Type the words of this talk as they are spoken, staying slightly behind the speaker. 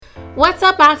What's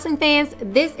up, boxing fans?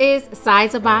 This is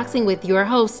Sides of Boxing with your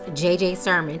host, JJ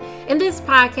Sermon. In this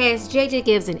podcast, JJ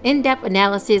gives an in-depth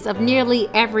analysis of nearly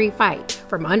every fight,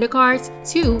 from undercards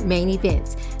to main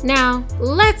events. Now,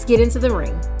 let's get into the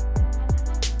ring.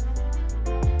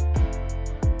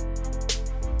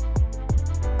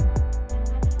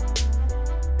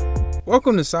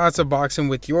 Welcome to Sides of Boxing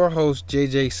with your host,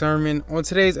 JJ Sermon. On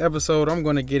today's episode, I'm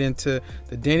going to get into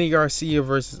the Danny Garcia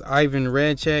versus Ivan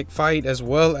Radchek fight, as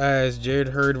well as Jarrett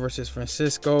Hurd versus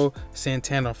Francisco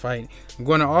Santana fight. I'm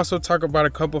going to also talk about a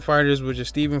couple fighters, which is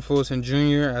Stephen Fulton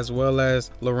Jr., as well as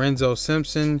Lorenzo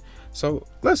Simpson. So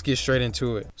let's get straight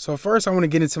into it. So first, I want to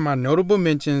get into my notable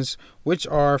mentions, which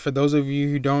are, for those of you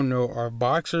who don't know, are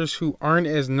boxers who aren't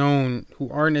as known, who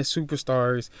aren't as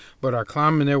superstars, but are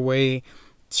climbing their way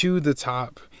to the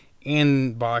top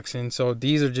in boxing. So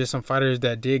these are just some fighters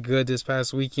that did good this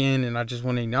past weekend, and I just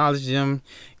want to acknowledge them,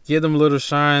 give them a little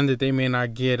shine that they may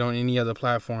not get on any other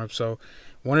platform. So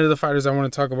one of the fighters I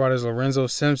want to talk about is Lorenzo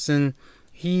Simpson.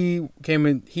 He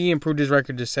improved his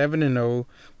record to 7-0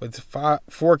 with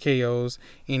 4 KOs,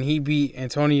 and he beat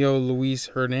Antonio Luis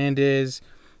Hernandez.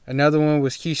 Another one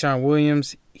was Keyshawn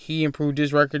Williams. He improved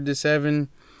his record to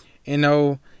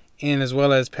 7-0. And as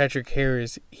well as Patrick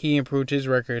Harris, he improved his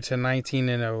record to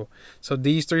 19-0. So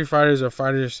these three fighters are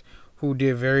fighters who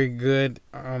did very good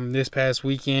this past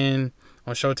weekend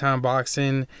on Showtime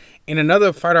Boxing. And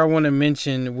another fighter I want to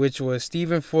mention, which was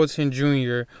Stephen Fulton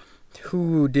Jr.,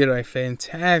 who did a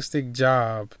fantastic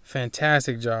job. And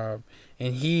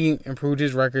he improved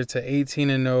his record to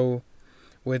 18-0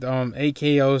 with 8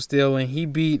 KOs still. And he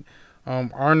beat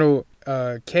Arnold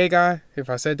K-Guy, if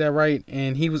I said that right,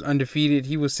 and he was undefeated.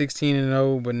 He was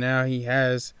 16-0, but now he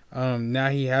has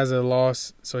a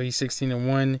loss, so he's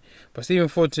 16-1. But Stephen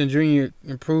Fulton Jr.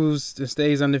 improves and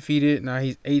stays undefeated. Now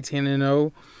he's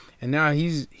 18-0, and now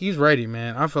he's ready,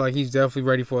 man. I feel like he's definitely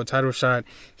ready for a title shot.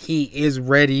 He is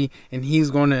ready, and he's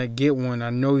gonna get one.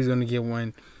 I know he's gonna get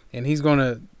one, and he's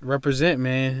gonna represent,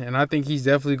 man. And I think he's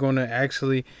definitely gonna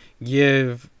actually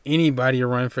give anybody a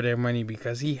run for their money,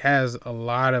 because he has a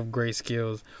lot of great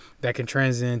skills that can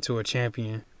translate into a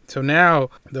champion. So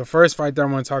now the first fight that I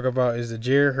want to talk about is the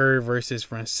Jarrett Hurd versus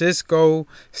Francisco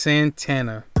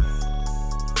Santana.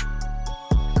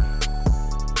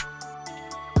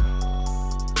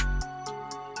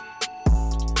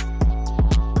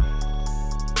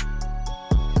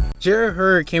 Jarrett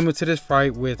Hurd came into this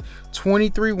fight with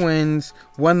 23 wins,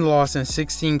 1 loss, and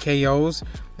 16 KOs.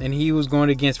 And he was going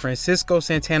against Francisco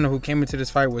Santana, who came into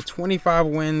this fight with 25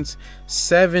 wins,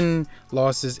 7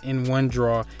 losses, and 1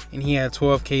 draw. And he had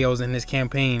 12 KOs in his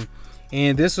campaign.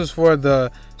 And this was for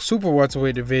the super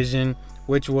welterweight division,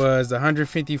 which was the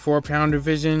 154-pound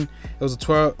division. It was a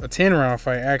 10-round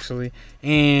fight, actually.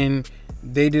 And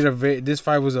this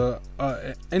fight was a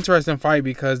interesting fight,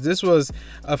 because this was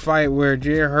a fight where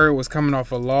Jarrett Hurd was coming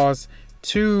off a loss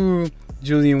to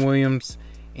Julian Williams,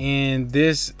 and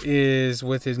this is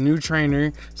with his new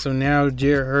trainer. So now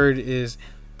Jarrett Hurd is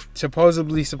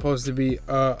supposedly supposed to be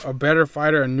a better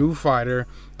fighter, a new fighter,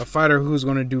 a fighter who's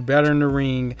going to do better in the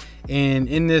ring. And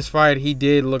in this fight, he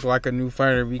did look like a new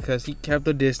fighter, because he kept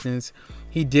the distance.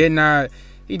 He did not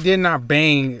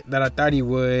bang that I thought he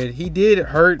would. He did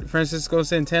hurt Francisco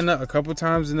Santana a couple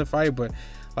times in the fight, but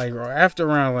like after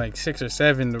around like 6 or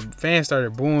 7, the fans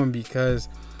started booing, because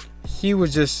he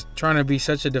was just trying to be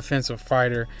such a defensive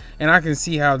fighter. And I can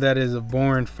see how that is a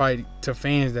boring fight to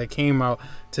fans that came out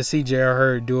to see Jarrett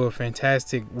Hurd do a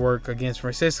fantastic work against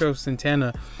Francisco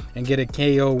Santana and get a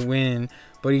KO win,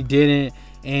 but he didn't,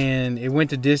 and it went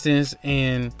the distance.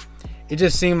 And it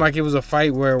just seemed like it was a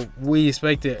fight where I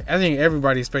think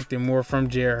everybody expected more from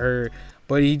Jarrett Hurd,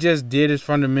 but he just did his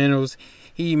fundamentals.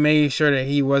 He made sure that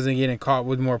he wasn't getting caught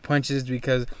with more punches,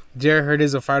 because Jarrett Hurd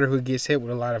is a fighter who gets hit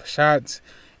with a lot of shots.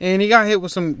 And he got hit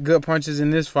with some good punches in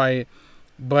this fight,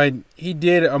 but he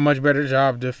did a much better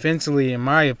job defensively, in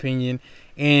my opinion,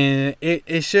 and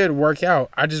it should work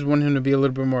out. I just want him to be a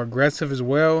little bit more aggressive as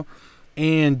well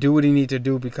and do what he needs to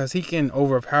do, because he can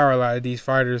overpower a lot of these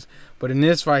fighters. But in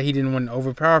this fight, he didn't want to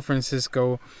overpower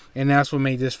Francisco, and that's what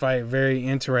made this fight very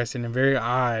interesting and very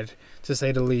odd, to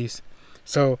say the least.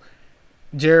 So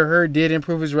Jarrett Hurd did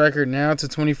improve his record now to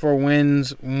 24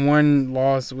 wins, 1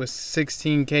 loss with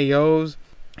 16 KOs.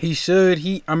 He should.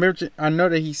 I know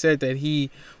that he said that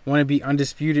he want to be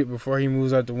undisputed before he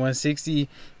moves up to 160.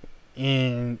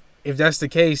 And if that's the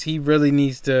case, he really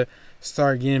needs to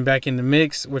start getting back in the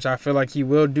mix, which I feel like he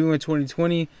will do in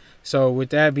 2020. So with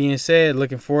that being said,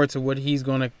 looking forward to what he's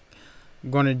gonna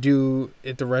do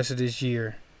at the rest of this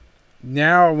year.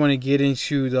 now I want to get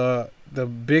into the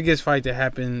biggest fight that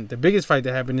happened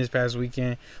this past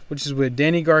weekend, which is with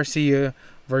Danny Garcia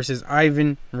versus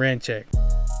Ivan Ranchek.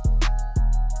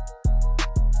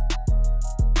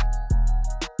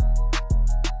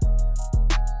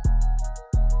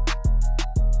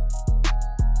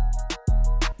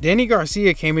 Danny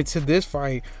Garcia came into this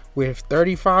fight with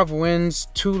 35 wins,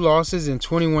 2 losses, and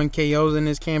 21 KOs in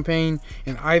his campaign.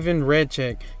 And Ivan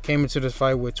Ranchek came into this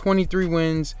fight with 23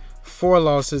 wins, 4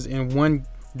 losses, and 1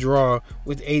 draw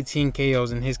with 18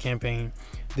 KOs in his campaign.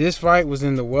 This fight was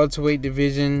in the welterweight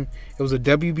division. It was a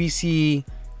WBC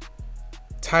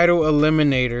title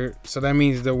eliminator. So that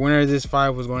means the winner of this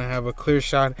fight was going to have a clear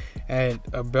shot at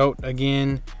a belt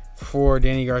again for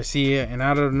Danny Garcia. And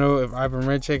I don't know if Ivan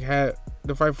Ranchek had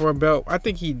the fight for a belt. I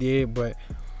think he did, but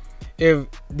if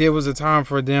there was a time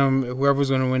for them, whoever was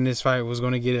going to win this fight was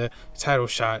going to get a title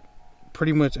shot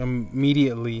pretty much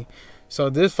immediately. So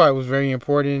this fight was very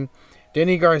important.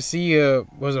 Danny Garcia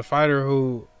was a fighter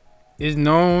who is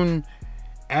known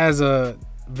as a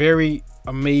very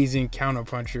amazing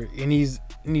counterpuncher, and he's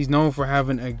known for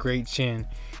having a great chin.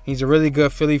 He's a really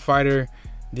good Philly fighter.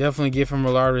 Definitely give him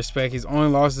a lot of respect. His only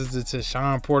losses to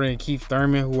Sean Porter and Keith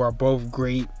Thurman, who are both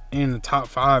great in the top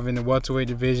 5 in the welterweight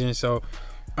division. So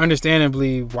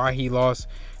understandably why he lost.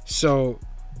 So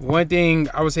one thing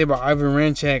I would say about Ivan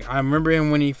Ranchek, I remember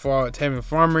him when he fought Tevin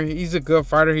Farmer. He's a good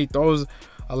fighter. He throws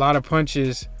a lot of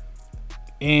punches,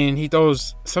 and he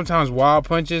throws sometimes wild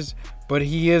punches, but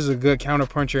he is a good counter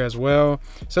puncher as well.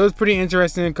 So it's pretty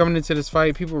interesting coming into this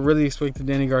fight. People really expected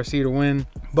Danny Garcia to win,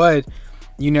 but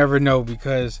you never know,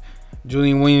 because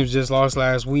Julian Williams just lost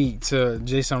last week to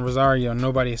Jason Rosario.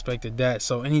 Nobody expected that.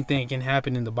 So anything can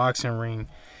happen in the boxing ring.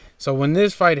 So when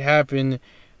this fight happened,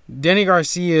 Danny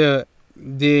Garcia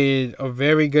did a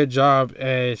very good job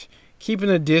at keeping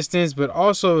the distance, but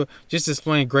also just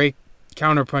displaying great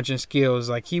counter-punching skills.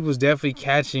 Like, he was definitely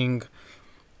catching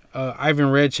Ivan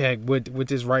Ranchek with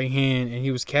his right hand, and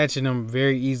he was catching him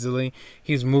very easily.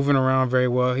 He was moving around very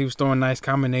well. He was throwing nice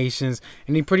combinations,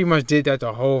 and he pretty much did that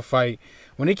the whole fight.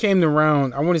 When it came to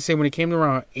round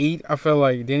 8, I felt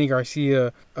like Danny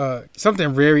Garcia,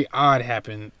 something very odd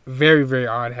happened. Very, very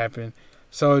odd happened.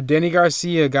 So Danny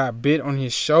Garcia got bit on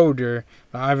his shoulder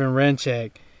by Ivan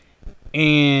Ranchek.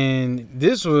 And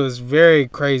this was very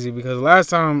crazy, because last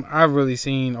time I've really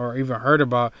seen or even heard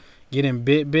about getting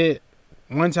bit.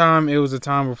 One time, it was a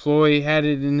time where Floyd had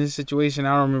it in this situation.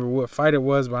 I don't remember what fight it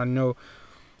was, but I know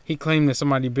he claimed that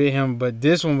somebody bit him. But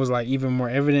this one was like even more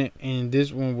evident, and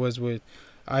this one was with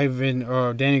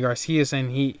Danny Garcia saying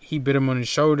he bit him on his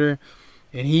shoulder,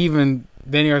 and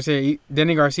Danny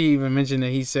Garcia even mentioned that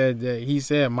he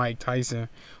said Mike Tyson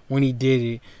when he did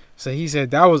it. So he said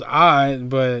that was odd,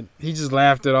 but he just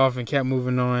laughed it off and kept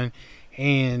moving on.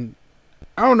 And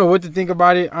I don't know what to think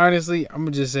about it, honestly. I'm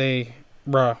gonna just say,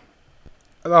 bruh,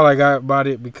 that's all I got about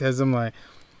it, because I'm like,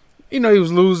 he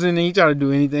was losing, and he tried to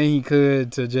do anything he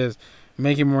could to just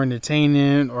make it more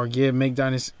entertaining or make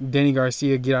Danny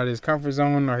Garcia get out of his comfort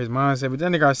zone or his mindset. But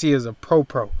Danny Garcia is a pro.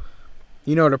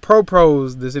 The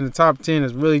pros that's in the top 10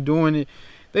 is really doing it.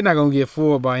 They're not going to get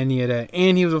fooled by any of that.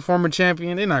 And he was a former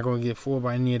champion. They're not going to get fooled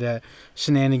by any of that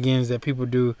shenanigans that people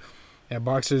do, that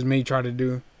boxers may try to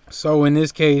do. So in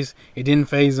this case, it didn't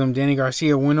faze him. Danny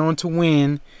Garcia went on to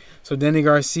win. So Danny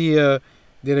Garcia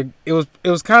it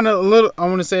was kind of a little, I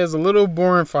want to say it was a little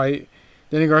boring fight.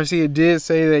 Danny Garcia did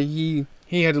say that he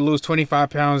had to lose 25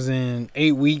 pounds in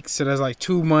 8 weeks. So that's like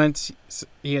 2 months.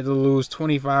 He had to lose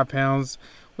 25 pounds,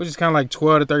 which is kind of like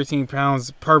 12 to 13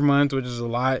 pounds per month, which is a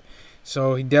lot.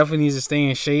 So he definitely needs to stay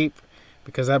in shape,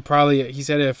 because he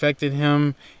said it affected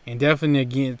him, and definitely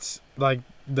against like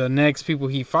the next people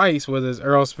he fights, whether it's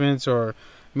Errol Spence or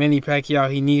Manny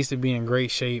Pacquiao, he needs to be in great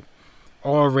shape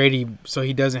already, so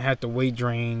he doesn't have to weight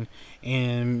drain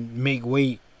and make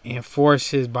weight and force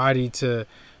his body to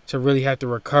really have to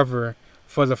recover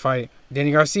for the fight.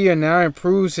 Danny Garcia now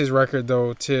improves his record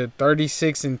though to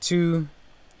 36-2.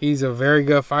 He's a very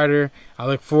good fighter. I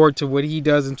look forward to what he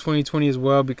does in 2020 as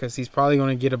well, because he's probably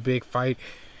going to get a big fight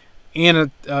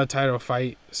and a title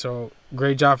fight. So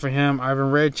great job for him.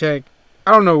 Ivan Ranchek,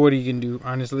 I don't know what he can do,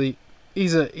 honestly.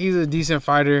 He's a decent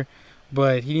fighter,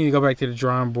 but he needs to go back to the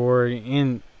drawing board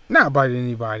and not bite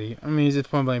anybody. I mean, it's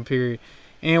just point blank period,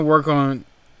 and work on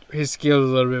his skills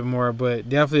a little bit more. But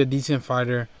definitely a decent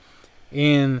fighter,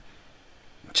 and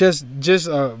just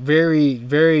a very,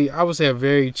 very, I would say a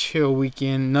very chill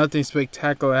weekend. Nothing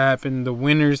spectacular happened. The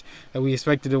winners that we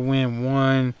expected to win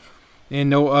won, and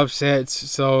no upsets.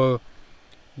 So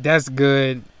that's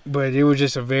good. But it was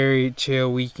just a very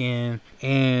chill weekend.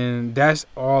 And that's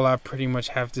all I pretty much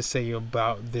have to say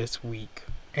about this week.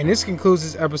 And this concludes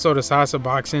this episode of Sides of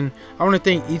Boxing. I want to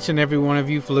thank each and every one of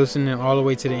you for listening all the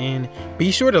way to the end. Be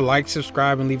sure to like,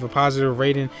 subscribe, and leave a positive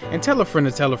rating. And tell a friend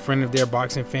if they're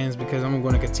boxing fans, because I'm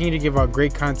going to continue to give out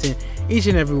great content each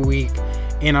and every week.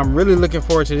 And I'm really looking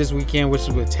forward to this weekend, which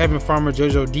is with Tevin Farmer,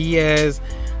 Jojo Diaz,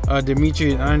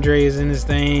 Demetrius Andre is in this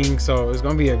thing. So it's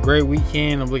going to be a great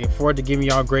weekend. I'm looking forward to giving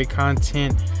y'all great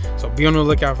content. So be on the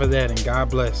lookout for that, and God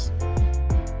bless.